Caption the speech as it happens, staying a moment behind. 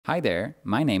Hi there,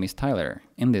 my name is Tyler.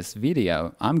 In this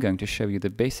video, I'm going to show you the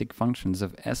basic functions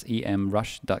of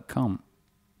SEMRush.com.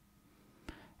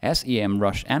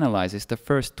 SEMRush analyzes the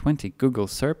first 20 Google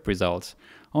SERP results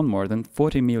on more than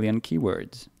 40 million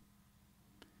keywords.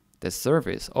 The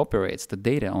service operates the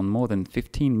data on more than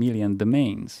 15 million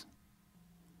domains.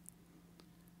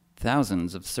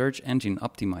 Thousands of search engine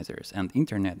optimizers and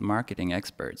internet marketing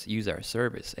experts use our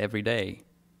service every day.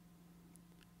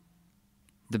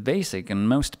 The basic and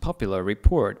most popular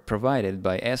report provided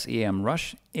by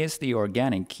SEMRush is the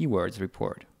Organic Keywords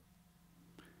report.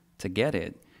 To get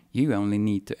it, you only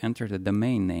need to enter the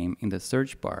domain name in the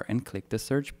search bar and click the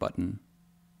search button.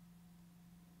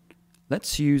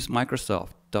 Let's use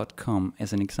Microsoft.com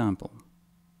as an example.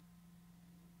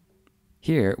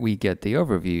 Here we get the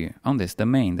overview on this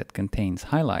domain that contains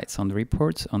highlights on the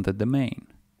reports on the domain.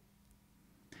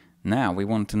 Now we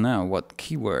want to know what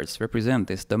keywords represent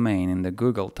this domain in the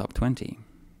Google Top 20.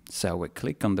 So we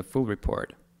click on the full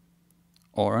report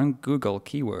or on Google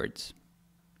Keywords.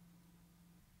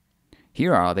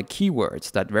 Here are the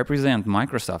keywords that represent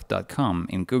Microsoft.com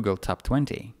in Google Top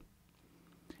 20.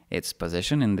 Its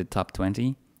position in the Top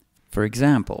 20, for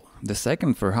example, the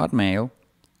second for Hotmail,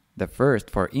 the first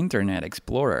for Internet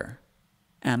Explorer,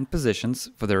 and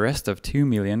positions for the rest of 2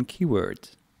 million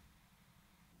keywords.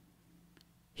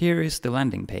 Here is the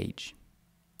landing page.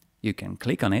 You can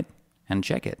click on it and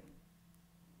check it.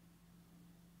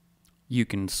 You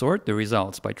can sort the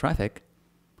results by traffic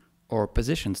or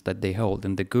positions that they hold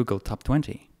in the Google Top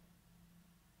 20.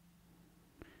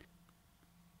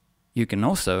 You can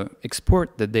also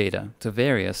export the data to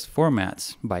various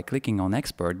formats by clicking on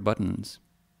Export buttons.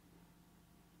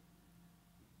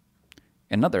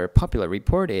 Another popular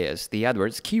report is the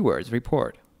AdWords Keywords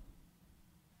report.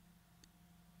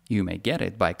 You may get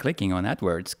it by clicking on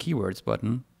AdWords Keywords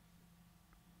button.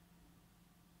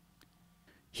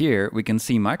 Here we can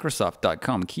see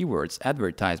Microsoft.com keywords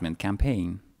advertisement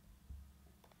campaign.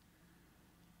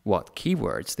 What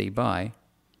keywords they buy,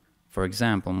 for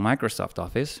example Microsoft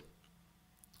Office,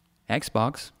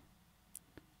 Xbox,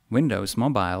 Windows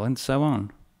Mobile, and so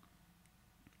on.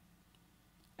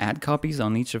 Ad copies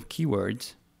on each of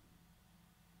keywords.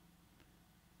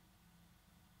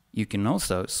 You can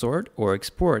also sort or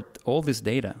export all this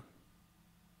data.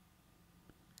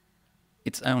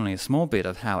 It's only a small bit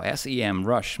of how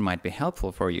SEMRush might be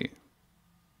helpful for you.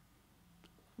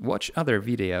 Watch other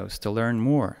videos to learn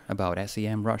more about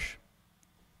SEMRush.